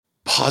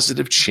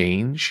positive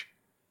change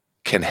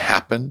can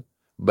happen,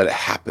 but it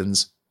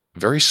happens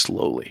very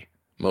slowly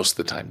most of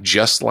the time,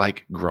 just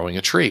like growing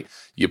a tree.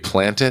 You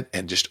plant it,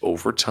 and just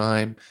over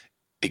time,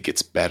 it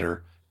gets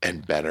better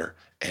and better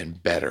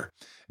and better.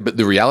 But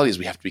the reality is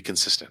we have to be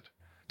consistent.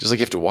 Just like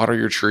you have to water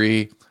your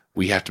tree,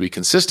 we have to be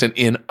consistent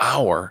in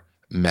our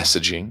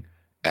messaging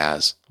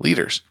as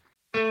leaders.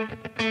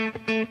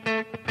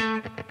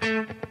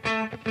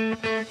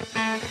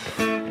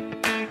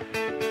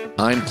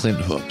 I'm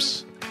Clint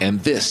Hoops, and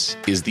this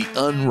is the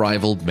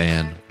Unrivaled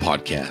Man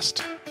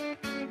podcast.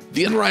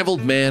 The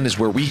Unrivaled Man is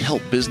where we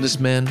help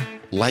businessmen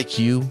like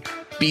you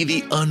be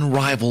the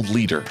unrivaled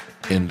leader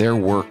in their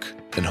work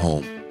and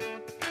home.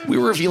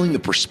 We're revealing the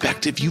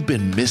perspective you've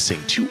been missing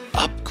to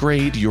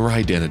upgrade your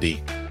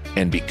identity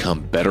and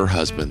become better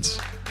husbands,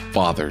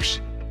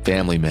 fathers,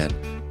 family men,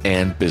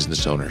 and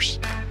business owners.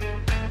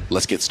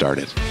 Let's get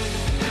started.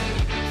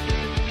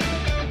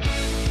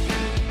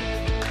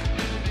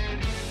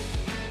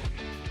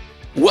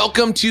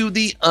 Welcome to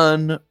the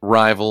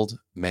Unrivaled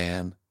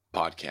Man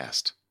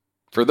podcast.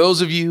 For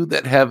those of you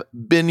that have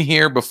been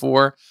here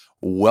before,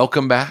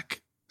 welcome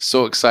back.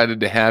 So excited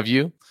to have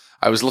you.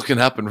 I was looking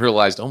up and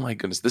realized, oh my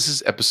goodness, this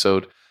is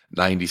episode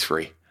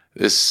 93.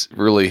 This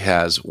really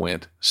has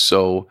went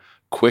so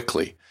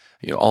quickly.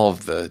 You know, all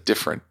of the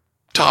different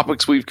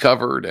topics we've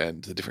covered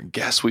and the different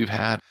guests we've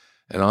had.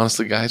 And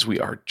honestly, guys, we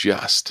are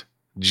just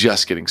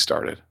getting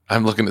started.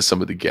 I'm looking at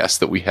some of the guests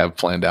that we have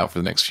planned out for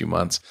the next few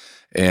months,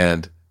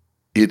 and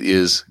it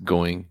is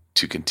going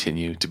to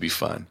continue to be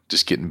fun,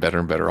 just getting better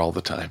and better all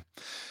the time.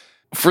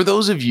 For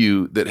those of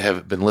you that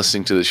have been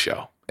listening to the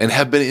show and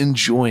have been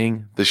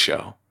enjoying the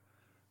show,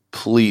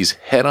 please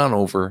head on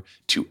over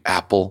to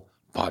Apple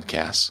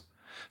Podcasts.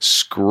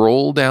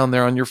 Scroll down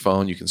there on your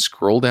phone. You can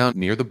scroll down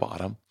near the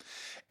bottom,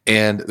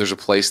 and there's a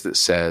place that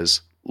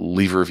says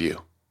leave a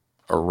review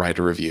or write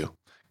a review.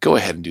 Go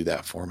ahead and do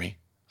that for me.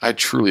 I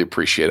truly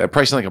appreciate it. I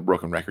probably sound like a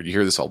broken record. You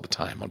hear this all the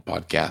time on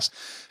podcasts,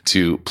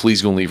 to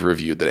please go and leave a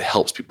review, that it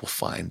helps people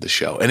find the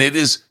show. And it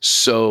is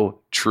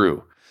so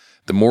true.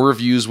 The more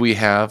reviews we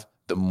have,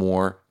 the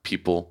more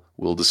people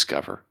will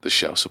discover the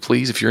show. So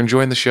please, if you're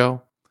enjoying the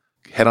show,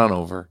 head on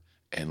over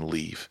and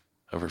leave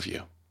a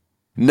review.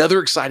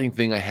 Another exciting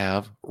thing I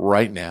have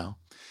right now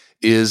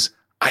is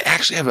I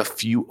actually have a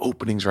few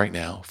openings right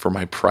now for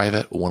my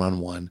private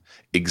one-on-one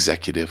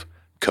executive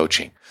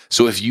coaching.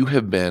 So if you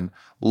have been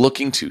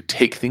looking to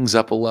take things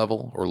up a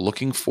level or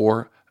looking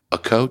for a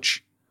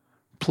coach,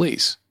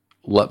 please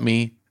let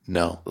me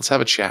know. Let's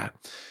have a chat.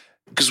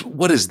 Because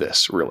what is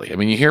this really? I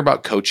mean, you hear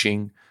about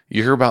coaching,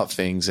 you hear about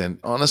things, and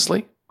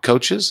honestly,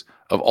 coaches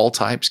of all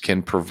types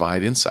can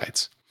provide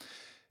insights.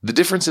 The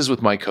difference is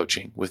with my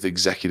coaching, with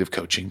executive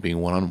coaching being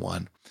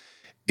one-on-one,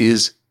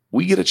 is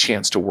we get a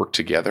chance to work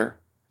together,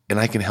 and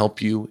I can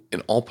help you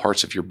in all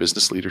parts of your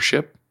business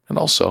leadership and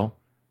also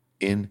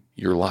in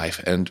your life,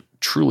 and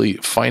truly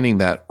finding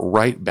that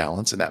right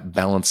balance and that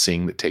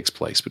balancing that takes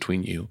place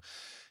between you,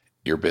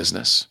 your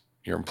business,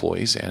 your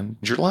employees, and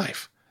your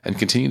life, and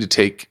continue to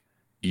take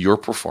your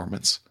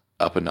performance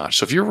up a notch.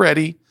 So if you're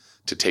ready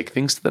to take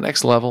things to the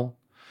next level,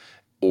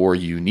 or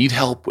you need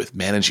help with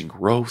managing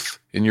growth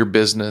in your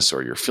business,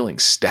 or you're feeling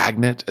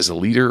stagnant as a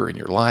leader in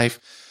your life,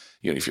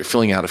 you know, if you're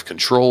feeling out of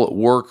control at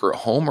work or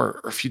at home, or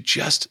if you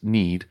just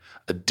need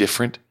a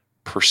different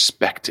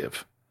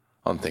perspective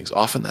on things.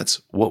 Often that's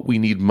what we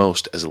need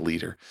most as a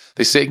leader.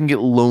 They say it can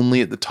get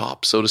lonely at the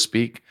top, so to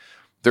speak.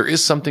 There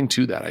is something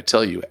to that. I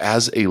tell you,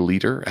 as a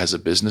leader, as a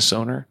business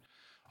owner,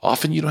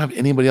 often you don't have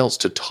anybody else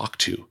to talk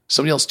to,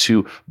 somebody else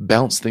to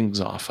bounce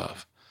things off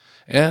of.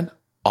 And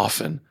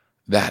often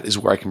that is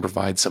where I can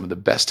provide some of the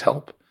best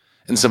help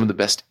and some of the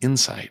best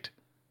insight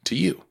to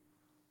you,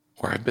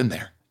 where I've been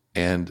there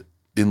and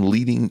in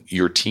leading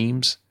your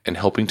teams and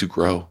helping to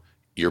grow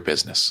your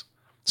business.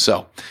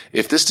 So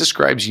if this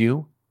describes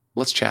you,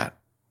 let's chat.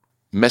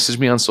 Message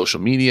me on social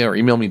media or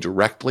email me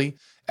directly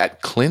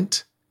at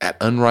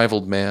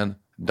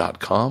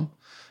clint@unrivaledman.com,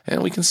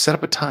 and we can set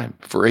up a time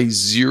for a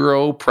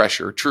zero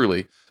pressure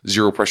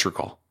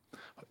call.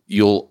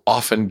 You'll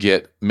often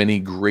get many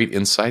great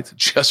insights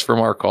just from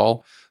our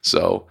call.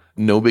 So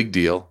no big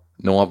deal,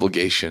 no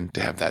obligation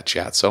to have that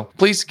chat. So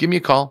please give me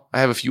a call.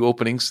 I have a few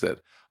openings that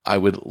I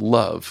would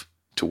love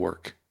to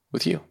work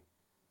with you.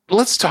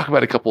 Let's talk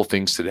about a couple of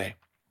things today.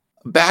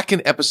 Back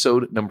in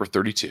episode number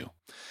 32,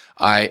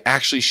 I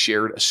actually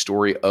shared a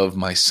story of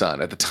my son.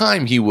 At the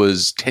time, he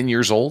was 10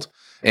 years old.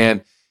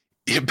 And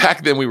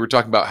back then we were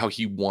talking about how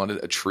he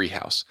wanted a tree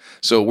house.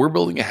 So we're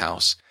building a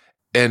house.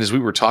 And as we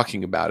were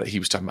talking about it, he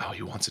was talking about how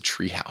he wants a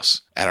tree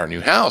house at our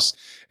new house.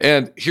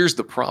 And here's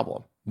the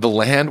problem. The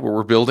land where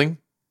we're building,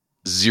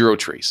 0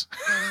 trees,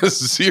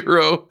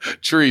 0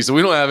 trees. So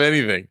we don't have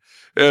anything.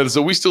 And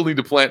so we still need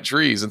to plant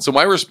trees. And so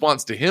my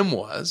response to him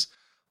was,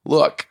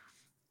 look,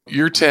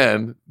 you're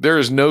 10, there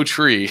is no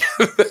tree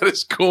that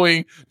is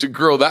going to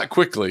grow that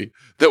quickly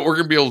that we're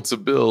going to be able to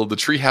build the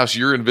tree house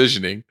you're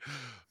envisioning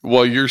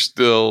while you're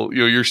still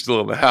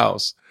in the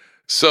house.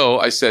 So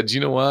I said, you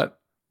know what?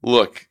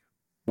 Look,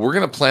 we're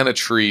going to plant a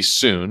tree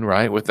soon,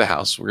 right? With the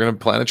house. We're going to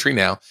plant a tree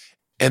now.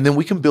 and then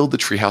we can build the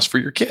treehouse for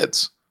your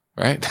kids.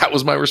 Right? That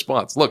was my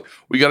response. Look,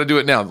 we got to do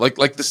it now. Like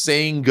the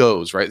saying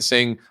goes, right? The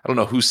saying, I don't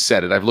know who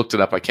said it. I've looked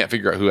it up. I can't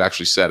figure out who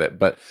actually said it,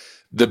 but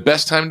the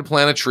best time to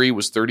plant a tree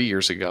was 30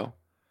 years ago.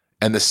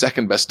 And the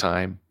second best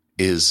time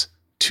is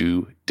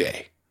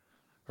today,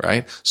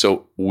 right?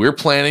 So we're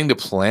planning to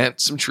plant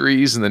some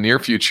trees in the near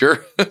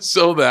future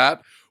so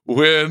that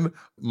when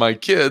my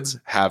kids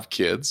have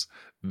kids,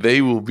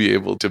 they will be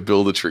able to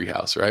build a tree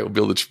house, right?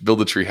 We'll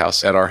build a tree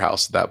house at our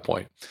house at that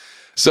point.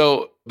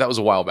 So that was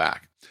a while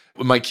back.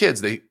 With my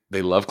kids, they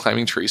love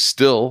climbing trees,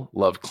 still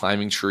love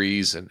climbing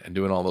trees and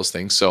doing all those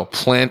things. So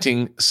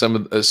planting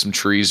some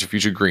trees, or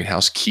future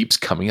greenhouse keeps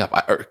coming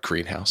up.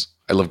 Greenhouse.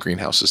 I love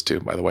greenhouses too,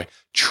 by the way.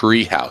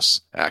 Tree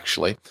house,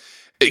 actually.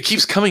 It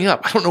keeps coming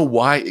up. I don't know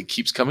why it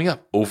keeps coming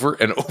up over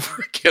and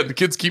over again. The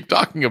kids keep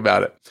talking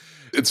about it.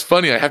 It's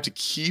funny. I have to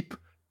keep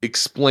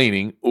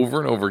explaining over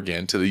and over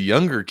again to the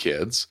younger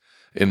kids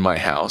in my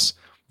house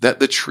that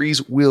the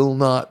trees will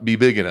not be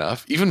big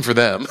enough, even for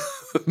them.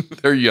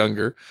 They're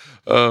younger,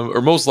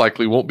 or most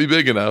likely won't be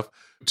big enough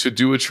to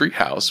do a tree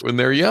house when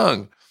they're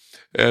young.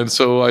 And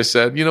so I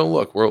said,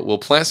 look, we'll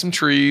plant some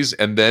trees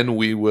and then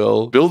we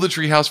will build a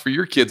tree house for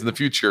your kids in the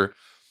future.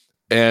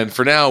 And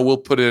for now, we'll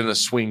put in a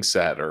swing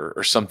set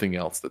or something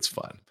else that's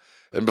fun.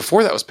 And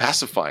before that was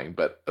pacifying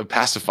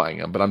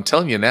them. But I'm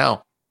telling you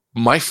now,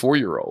 my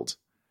 4-year-old,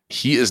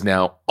 he is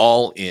now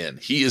all in.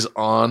 He is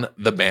on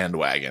the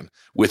bandwagon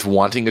with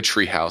wanting a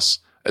tree house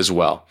as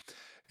well.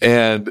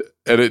 And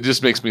it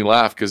just makes me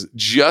laugh because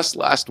just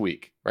last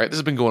week, right? This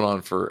has been going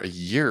on for a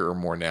year or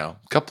more now,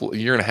 a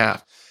year and a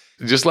half.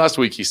 Just last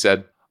week, he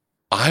said,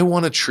 I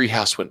want a tree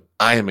house when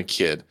I am a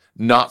kid,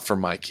 not for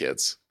my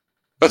kids.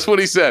 That's what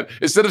he said.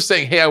 Instead of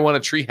saying, hey, I want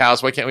a tree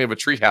house, why can't we have a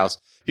tree house?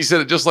 He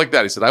said it just like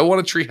that. He said, I want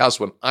a tree house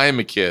when I am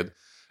a kid,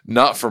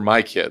 not for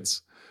my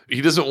kids.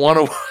 He doesn't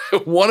want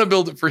to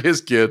build it for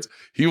his kids.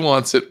 He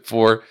wants it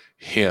for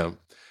him.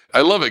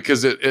 I love it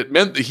because it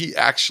meant that he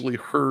actually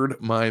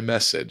heard my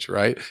message,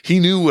 right? He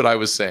knew what I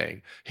was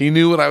saying. He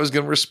knew what I was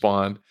going to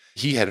respond.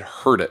 He had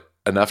heard it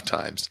enough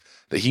times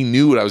that he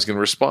knew what I was going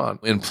to respond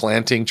in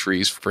planting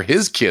trees for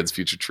his kids'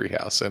 future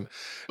treehouse. And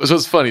so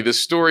it's funny. This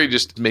story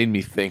just made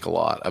me think a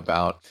lot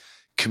about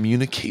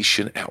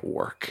communication at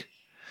work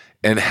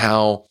and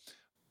how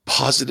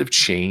positive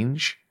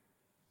change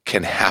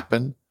can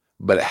happen,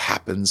 but it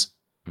happens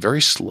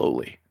very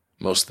slowly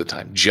most of the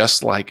time,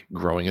 just like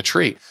growing a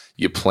tree.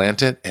 You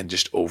plant it, and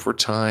just over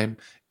time,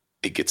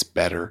 it gets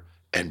better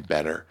and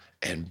better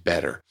and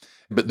better.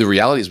 But the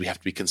reality is we have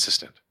to be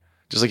consistent.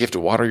 Just like you have to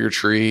water your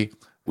tree,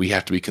 we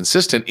have to be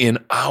consistent in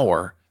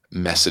our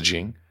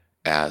messaging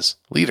as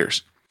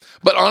leaders.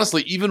 But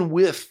honestly, even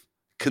with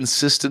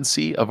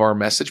consistency of our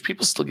message,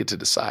 people still get to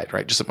decide,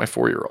 right? Just like my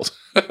 4-year-old.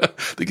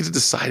 They get to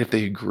decide if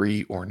they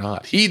agree or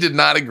not. He did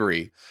not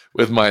agree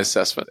with my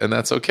assessment, and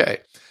that's okay.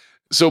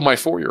 So my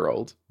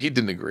 4-year-old, he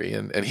didn't agree,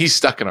 and he's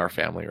stuck in our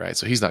family, right?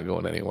 So he's not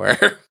going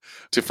anywhere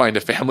to find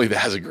a family that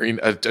has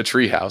a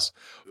tree house.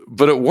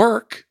 But at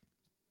work,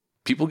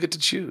 people get to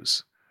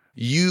choose.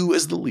 You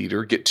as the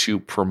leader get to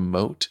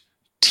promote,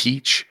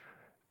 teach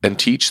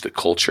the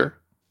culture,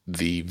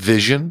 the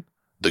vision,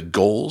 the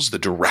goals, the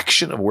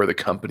direction of where the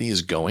company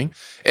is going,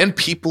 and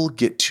people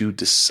get to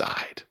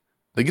decide.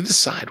 They can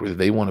decide whether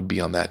they want to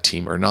be on that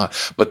team or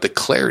not. But the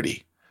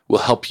clarity will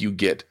help you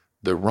get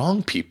the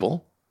wrong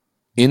people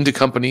into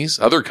companies,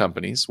 other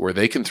companies where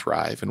they can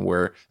thrive and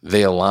where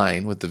they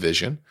align with the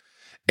vision,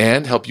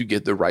 and help you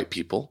get the right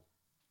people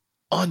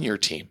on your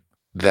team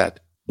that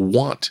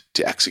want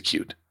to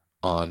execute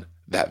on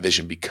that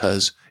vision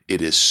because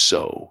it is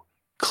so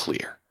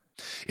clear.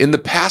 In the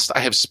past,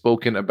 I have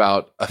spoken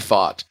about a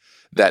thought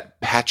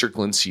that Patrick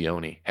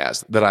Lencioni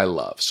has that I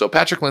love. So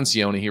Patrick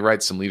Lencioni, he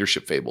writes some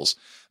leadership fables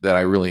that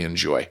I really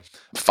enjoy.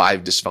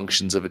 5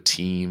 Dysfunctions of a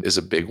Team is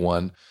a big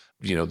one.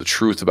 The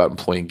truth about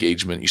employee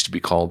engagement used to be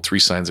called 3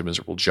 Signs of a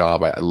Miserable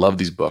Job. I love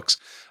these books.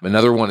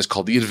 Another one is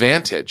called The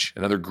Advantage,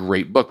 another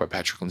great book by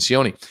Patrick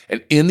Lencioni.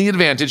 And in The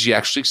Advantage, he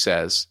actually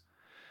says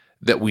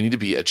that we need to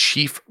be a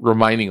chief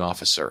reminding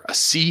officer, a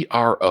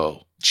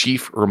CRO,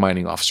 chief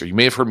reminding officer. You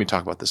may have heard me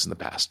talk about this in the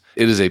past.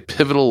 It is a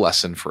pivotal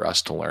lesson for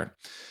us to learn.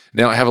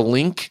 Now, I have a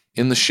link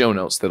in the show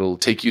notes that will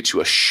take you to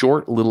a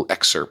short little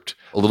excerpt,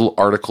 a little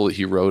article that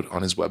he wrote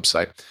on his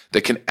website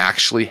that can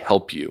actually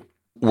help you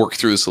work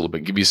through this a little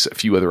bit, give you a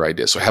few other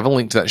ideas. So I have a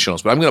link to that in show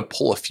notes, but I'm going to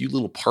pull a few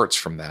little parts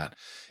from that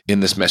in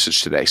this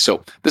message today.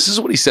 So this is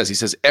what he says. He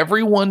says,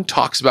 everyone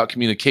talks about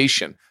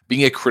communication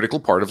being a critical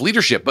part of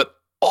leadership, but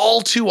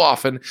all too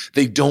often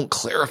they don't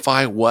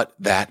clarify what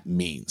that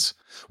means.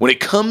 When it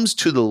comes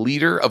to the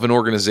leader of an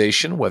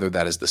organization, whether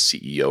that is the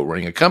CEO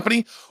running a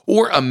company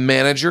or a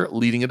manager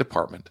leading a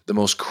department, the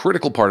most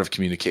critical part of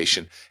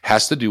communication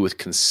has to do with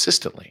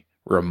consistently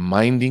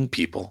reminding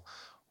people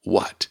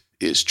what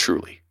is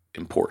truly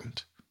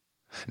important.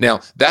 Now,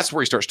 that's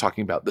where he starts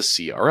talking about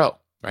the CRO,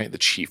 right? The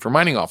Chief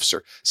Reminding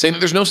Officer, saying that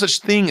there's no such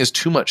thing as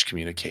too much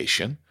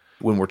communication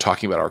when we're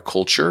talking about our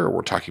culture, or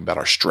we're talking about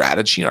our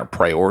strategy and our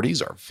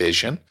priorities, our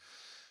vision.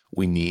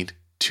 We need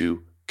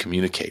to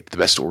communicate. The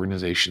best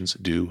organizations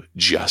do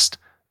just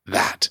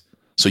that.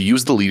 So you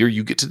as the leader,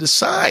 you get to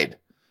decide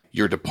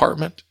your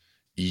department,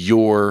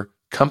 your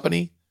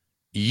company,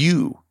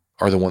 you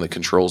are the one that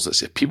controls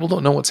this. If people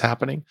don't know what's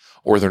happening,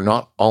 or they're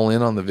not all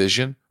in on the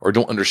vision, or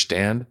don't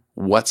understand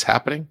what's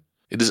happening,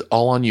 it is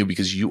all on you,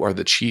 because you are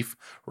the chief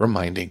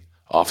reminding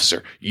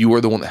officer. You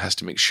are the one that has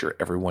to make sure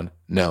everyone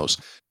knows.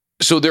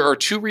 So there are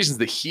two reasons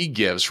that he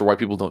gives for why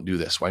people don't do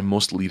this, why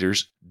most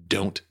leaders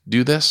don't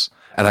do this.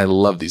 And I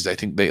love these. I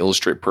think they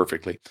illustrate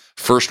perfectly.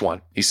 First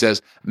one, he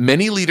says,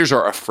 many leaders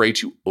are afraid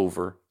to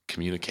over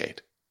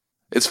communicate.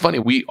 It's funny.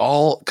 We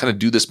all kind of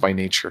do this by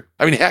nature.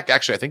 I mean, heck,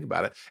 actually, I think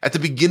about it. At the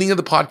beginning of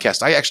the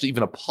podcast, I actually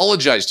even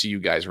apologized to you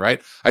guys,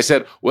 right? I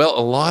said, well,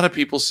 a lot of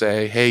people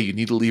say, hey, you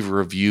need to leave a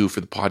review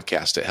for the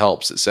podcast. It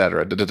helps, et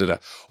cetera.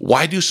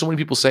 Why do so many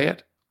people say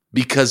it?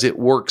 Because it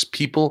works.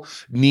 People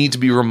need to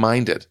be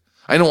reminded.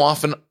 I know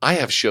often I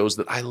have shows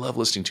that I love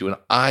listening to, and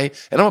I'm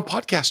a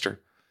podcaster,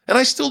 and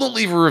I still don't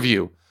leave a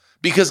review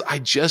because I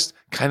just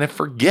kind of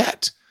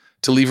forget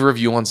to leave a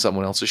review on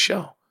someone else's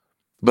show.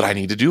 But I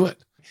need to do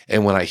it.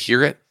 And when I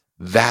hear it,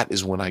 that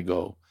is when I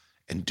go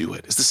and do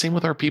it. It's the same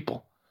with our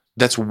people.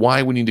 That's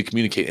why we need to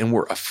communicate, and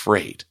we're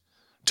afraid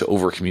to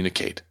over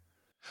communicate.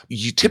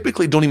 You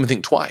typically don't even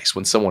think twice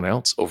when someone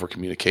else over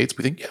communicates.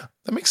 We think, yeah,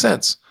 that makes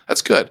sense.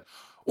 That's good.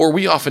 Or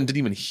we often didn't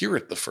even hear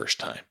it the first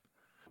time.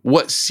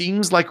 What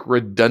seems like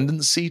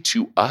redundancy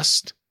to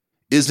us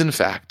is, in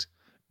fact,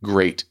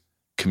 great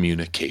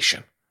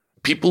communication.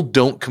 People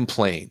don't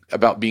complain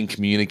about being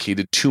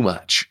communicated too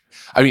much.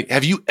 I mean,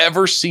 have you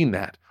ever seen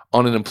that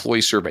on an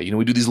employee survey? You know,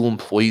 we do these little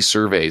employee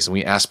surveys and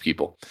we ask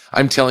people.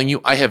 I'm telling you,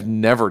 I have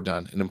never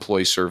done an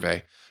employee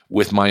survey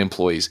with my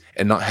employees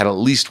and not had at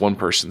least one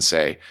person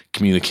say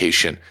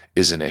communication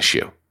is an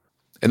issue.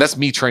 And that's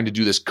me trying to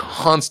do this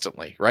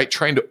constantly, right?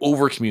 Trying to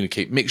over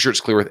communicate, make sure it's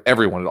clear with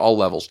everyone at all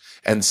levels.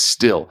 And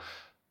still,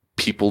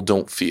 people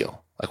don't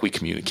feel like we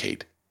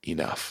communicate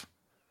enough.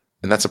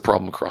 And that's a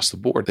problem across the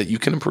board that you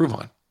can improve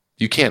on.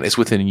 You can. It's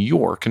within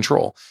your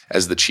control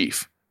as the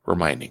chief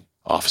reminding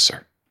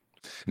officer.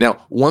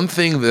 Now, one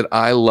thing that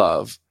I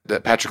love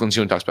that Patrick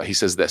Lencioni talks about, he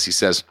says this. He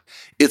says,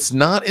 it's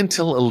not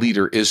until a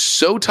leader is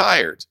so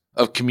tired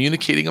of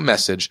communicating a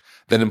message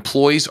that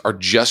employees are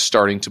just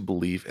starting to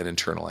believe and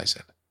internalize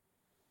it.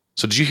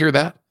 So did you hear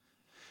that?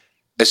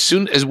 As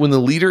soon as when the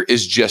leader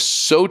is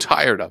just so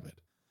tired of it,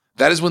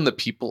 that is when the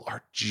people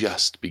are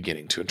just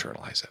beginning to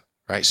internalize it,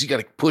 right? So you got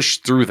to push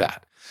through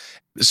that.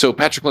 So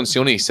Patrick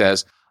Lencioni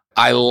says,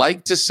 I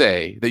like to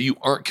say that you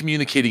aren't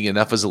communicating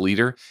enough as a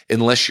leader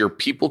unless your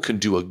people can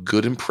do a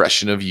good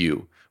impression of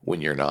you when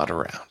you're not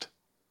around.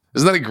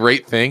 Isn't that a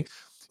great thing?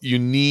 You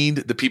need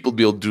the people to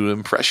be able to do an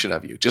impression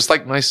of you. Just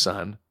like my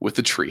son with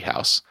the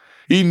treehouse.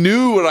 He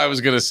knew what I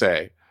was going to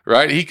say,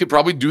 right? He could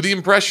probably do the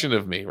impression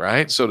of me,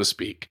 right? So to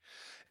speak.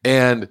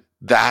 And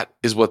that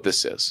is what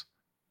this is.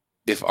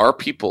 If our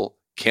people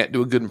can't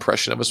do a good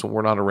impression of us when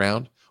we're not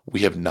around,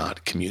 we have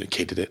not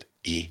communicated it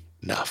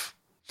enough.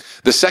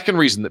 The second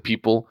reason that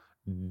people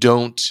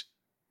don't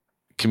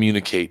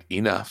communicate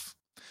enough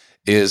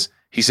is,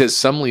 he says,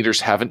 some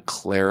leaders haven't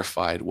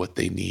clarified what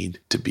they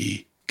need to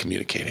be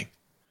communicating.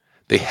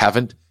 They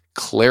haven't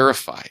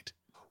clarified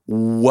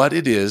what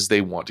it is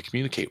they want to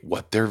communicate,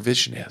 what their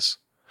vision is,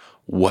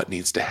 what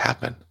needs to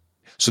happen.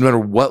 So no matter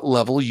what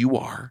level you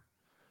are,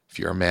 if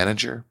you're a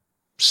manager,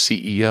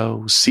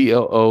 CEO,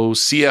 COO,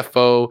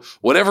 CFO,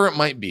 whatever it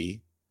might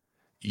be,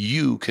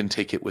 you can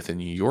take it within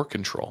your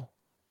control.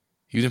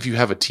 Even if you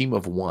have a team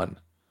of one,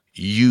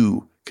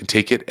 you can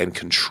take it and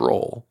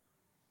control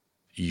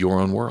your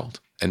own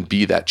world and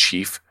be that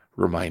chief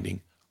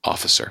reminding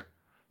officer.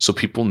 So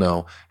people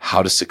know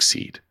how to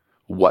succeed,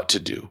 what to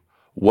do,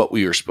 what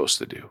we are supposed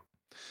to do.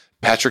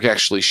 Patrick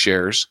actually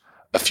shares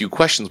a few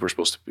questions we're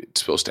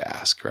supposed to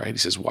ask, right? He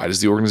says, why does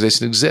the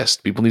organization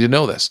exist? People need to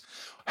know this.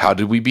 How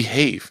did we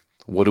behave?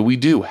 What do we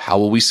do? How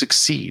will we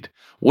succeed?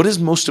 What is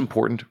most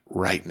important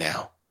right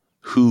now?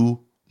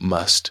 Who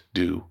must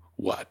do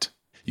what?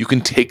 You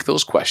can take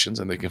those questions,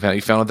 and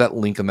you found that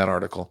link in that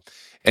article,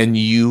 and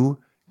you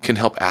can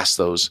help ask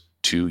those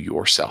to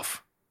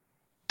yourself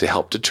to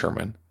help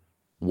determine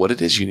what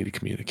it is you need to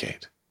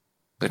communicate.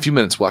 In a few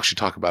minutes, we'll actually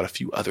talk about a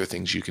few other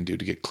things you can do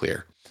to get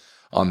clear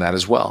on that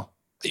as well.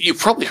 You've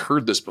probably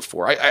heard this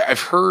before.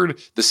 I've heard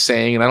the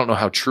saying, and I don't know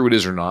how true it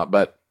is or not,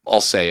 but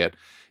I'll say it.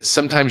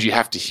 Sometimes you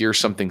have to hear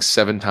something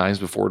 7 times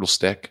before it'll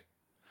stick.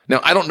 Now,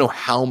 I don't know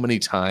how many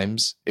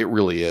times it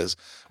really is,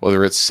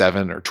 whether it's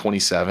 7 or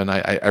 27.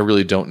 I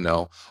really don't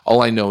know.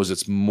 All I know is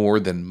it's more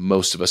than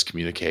most of us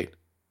communicate.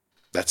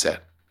 That's it.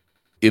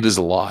 It is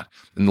a lot.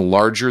 And the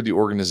larger the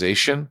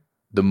organization,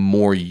 the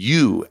more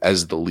you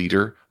as the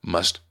leader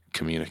must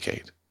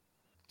communicate.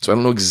 So I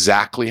don't know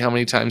exactly how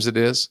many times it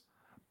is,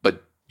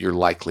 but you're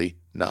likely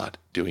not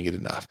doing it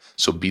enough.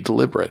 So be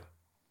deliberate,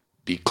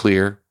 be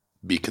clear,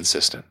 be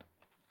consistent.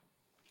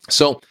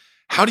 So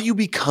how do you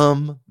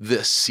become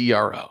this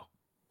CRO,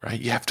 right?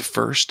 You have to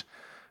first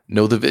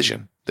know the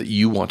vision that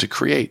you want to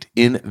create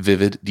in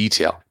vivid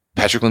detail.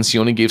 Patrick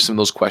Lencioni gave some of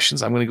those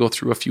questions. I'm going to go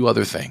through a few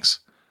other things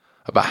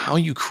about how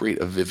you create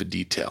a vivid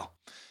detail.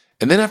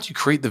 And then after you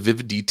create the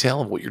vivid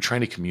detail of what you're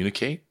trying to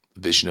communicate,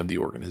 the vision of the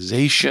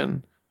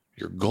organization,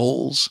 your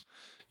goals,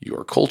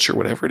 your culture,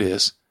 whatever it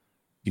is,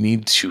 you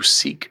need to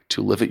seek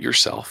to live it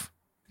yourself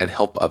and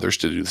help others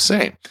to do the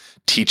same.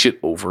 Teach it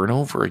over and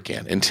over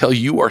again until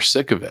you are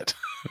sick of it,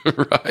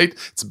 right?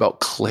 It's about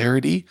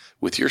clarity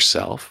with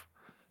yourself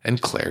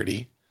and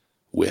clarity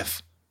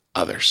with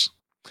others.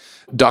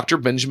 Dr.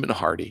 Benjamin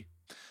Hardy,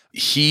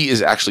 he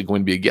is actually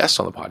going to be a guest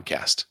on the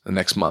podcast the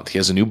next month. He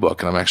has a new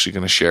book, and I'm actually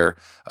going to share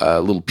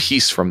a little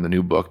piece from the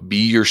new book, Be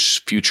Your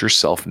Future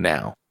Self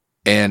Now.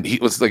 And he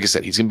was, like I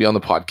said, he's going to be on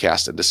the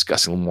podcast and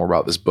discussing a little more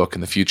about this book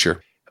in the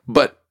future.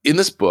 But in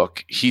this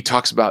book, he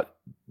talks about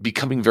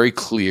becoming very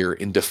clear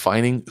in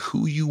defining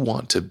who you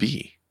want to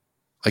be.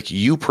 Like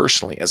you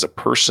personally, as a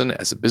person,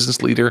 as a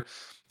business leader,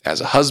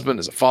 as a husband,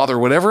 as a father,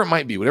 whatever it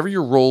might be, whatever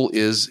your role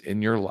is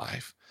in your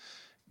life,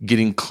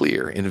 getting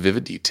clear in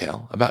vivid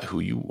detail about who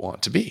you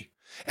want to be.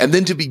 And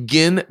then to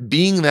begin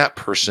being that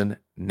person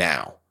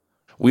now.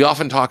 We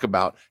often talk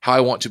about how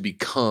I want to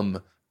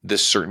become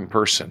this certain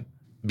person,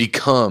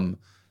 become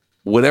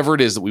whatever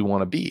it is that we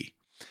want to be.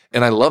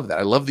 And I love that.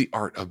 I love the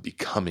art of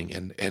becoming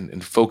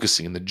and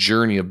focusing in the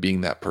journey of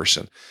being that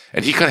person.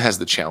 And he kind of has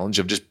the challenge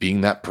of just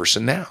being that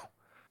person now.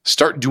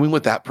 Start doing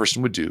what that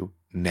person would do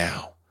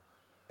now.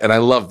 And I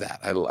love that.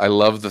 I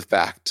love the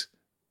fact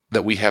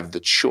that we have the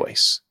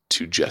choice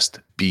to just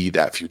be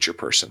that future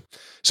person.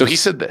 So he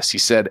said this, he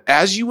said,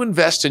 as you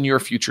invest in your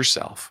future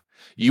self,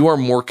 you are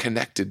more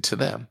connected to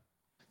them.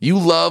 You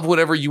love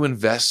whatever you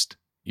invest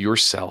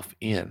yourself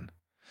in.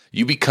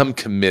 You become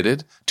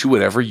committed to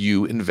whatever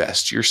you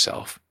invest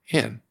yourself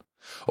in.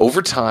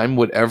 Over time,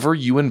 whatever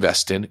you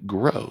invest in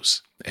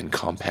grows and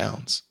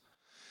compounds.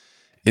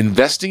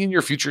 Investing in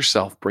your future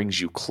self brings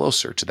you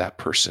closer to that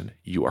person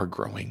you are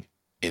growing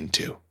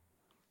into,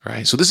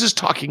 right? So this is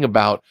talking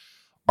about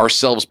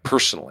ourselves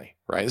personally,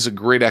 right? This is a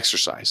great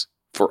exercise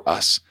for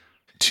us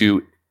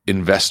to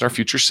invest in our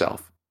future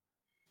self,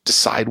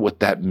 decide what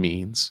that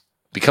means,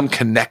 become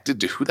connected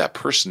to who that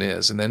person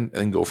is, and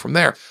then go from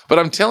there. But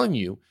I'm telling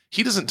you,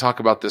 he doesn't talk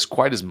about this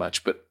quite as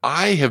much, but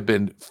I have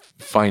been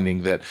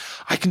finding that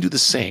I can do the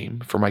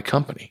same for my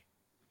company.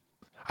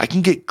 I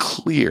can get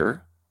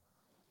clear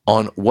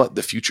on what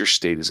the future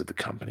state is of the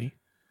company,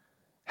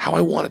 how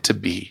I want it to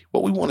be,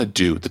 what we want to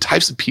do, the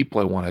types of people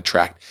I want to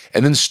attract,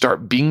 and then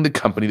start being the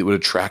company that would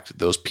attract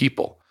those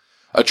people,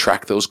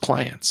 attract those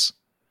clients,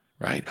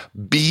 right?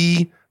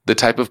 Be the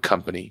type of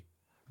company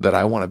that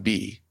I want to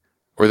be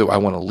or that I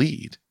want to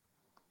lead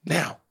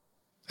now,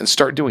 and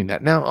start doing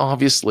that. Now,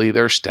 obviously,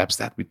 there are steps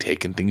that we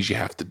take and things you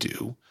have to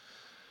do,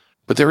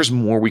 but there is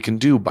more we can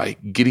do by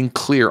getting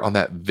clear on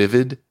that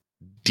vivid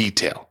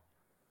detail.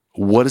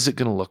 What is it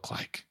going to look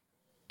like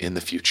in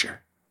the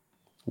future?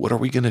 What are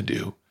we going to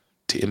do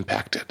to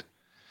impact it?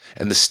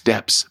 And the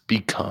steps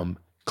become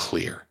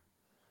clear.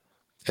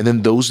 And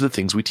then those are the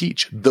things we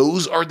teach.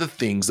 Those are the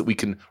things that we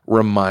can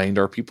remind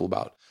our people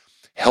about.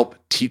 Help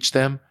teach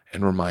them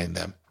and remind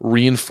them.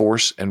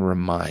 Reinforce and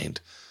remind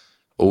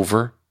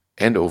over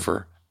and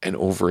over and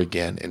over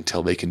again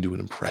until they can do an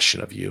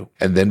impression of you.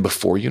 And then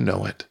before you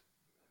know it,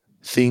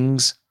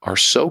 things are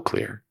so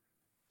clear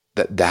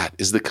that that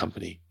is the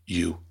company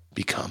you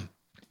become.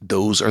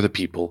 Those are the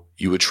people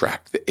you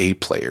attract, the A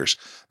players,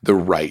 the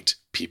right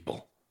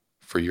people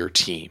for your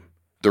team,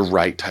 the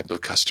right type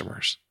of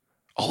customers.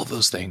 All of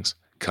those things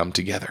come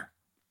together.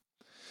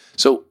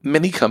 So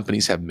many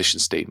companies have mission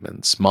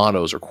statements,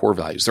 mottos, or core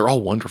values. They're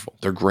all wonderful.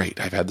 They're great.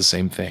 I've had the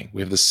same thing.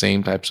 We have the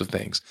same types of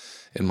things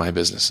in my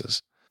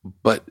businesses.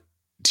 But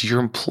do your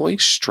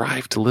employees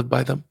strive to live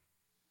by them?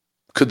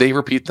 Could they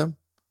repeat them?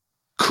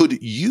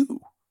 Could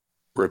you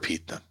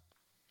repeat them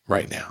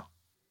right now?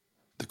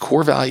 The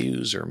core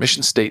values or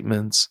mission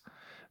statements,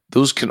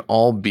 those can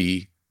all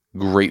be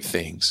great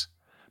things,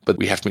 but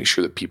we have to make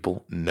sure that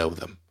people know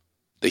them.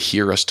 They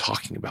hear us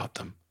talking about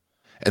them,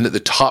 and that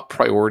the top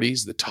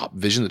priorities, the top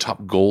vision, the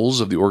top goals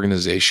of the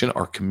organization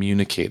are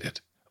communicated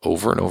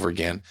over and over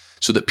again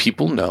so that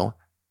people know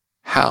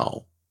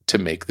how to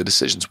make the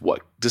decisions,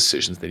 what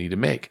decisions they need to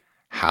make,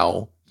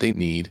 how they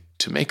need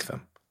to make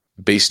them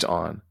based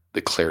on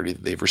the clarity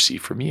that they've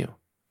received from you,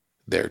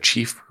 their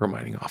chief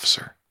reminding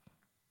officer.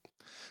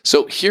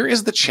 So here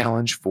is the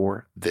challenge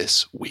for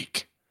this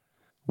week.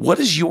 What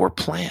is your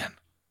plan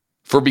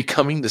for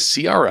becoming the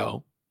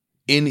CRO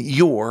in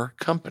your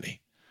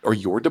company or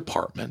your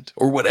department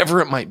or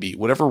whatever it might be,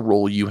 whatever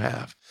role you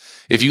have?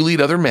 If you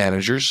lead other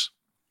managers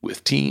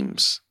with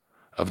teams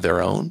of their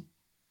own,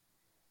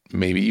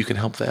 maybe you can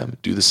help them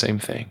do the same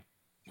thing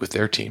with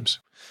their teams,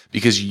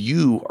 because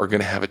you are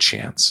going to have a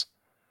chance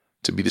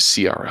to be the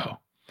CRO.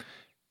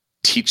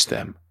 Teach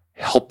them,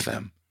 help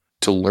them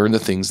to learn the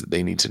things that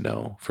they need to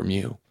know from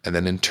you, and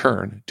then in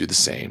turn, do the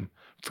same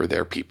for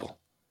their people.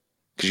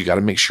 Because you got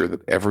to make sure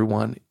that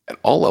everyone at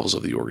all levels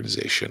of the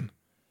organization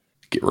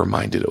get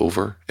reminded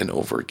over and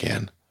over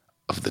again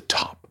of the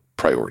top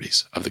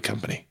priorities of the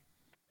company.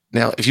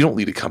 Now, if you don't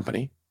lead a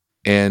company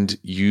and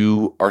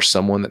you are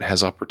someone that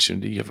has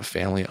opportunity, you have a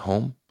family at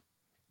home,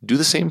 do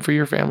the same for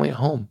your family at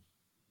home.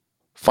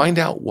 Find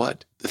out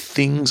what the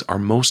things are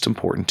most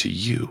important to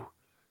you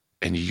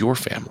and your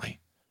family,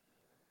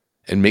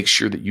 and make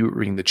sure that you are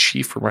being the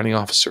chief running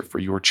officer for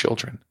your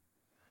children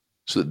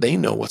so that they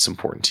know what's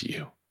important to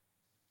you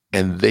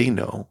and they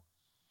know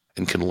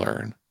and can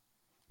learn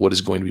what is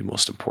going to be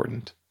most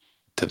important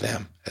to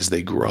them as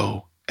they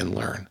grow and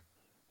learn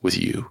with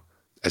you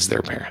as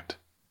their parent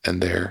and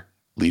their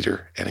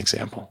leader and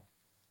example.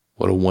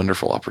 What a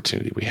wonderful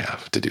opportunity we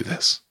have to do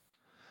this.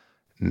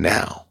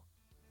 Now,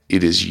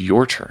 it is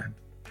your turn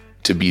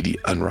to be the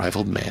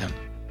unrivaled man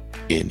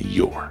in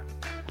your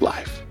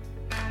life.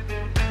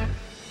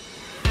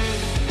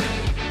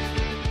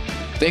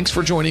 Thanks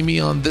for joining me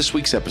on this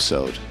week's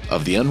episode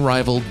of the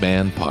Unrivaled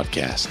Man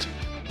Podcast.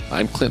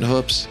 I'm Clint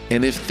Hoops,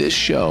 and if this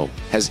show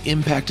has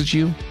impacted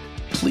you,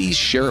 please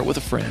share it with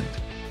a friend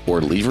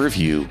or leave a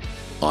review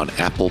on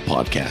Apple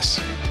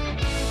Podcasts.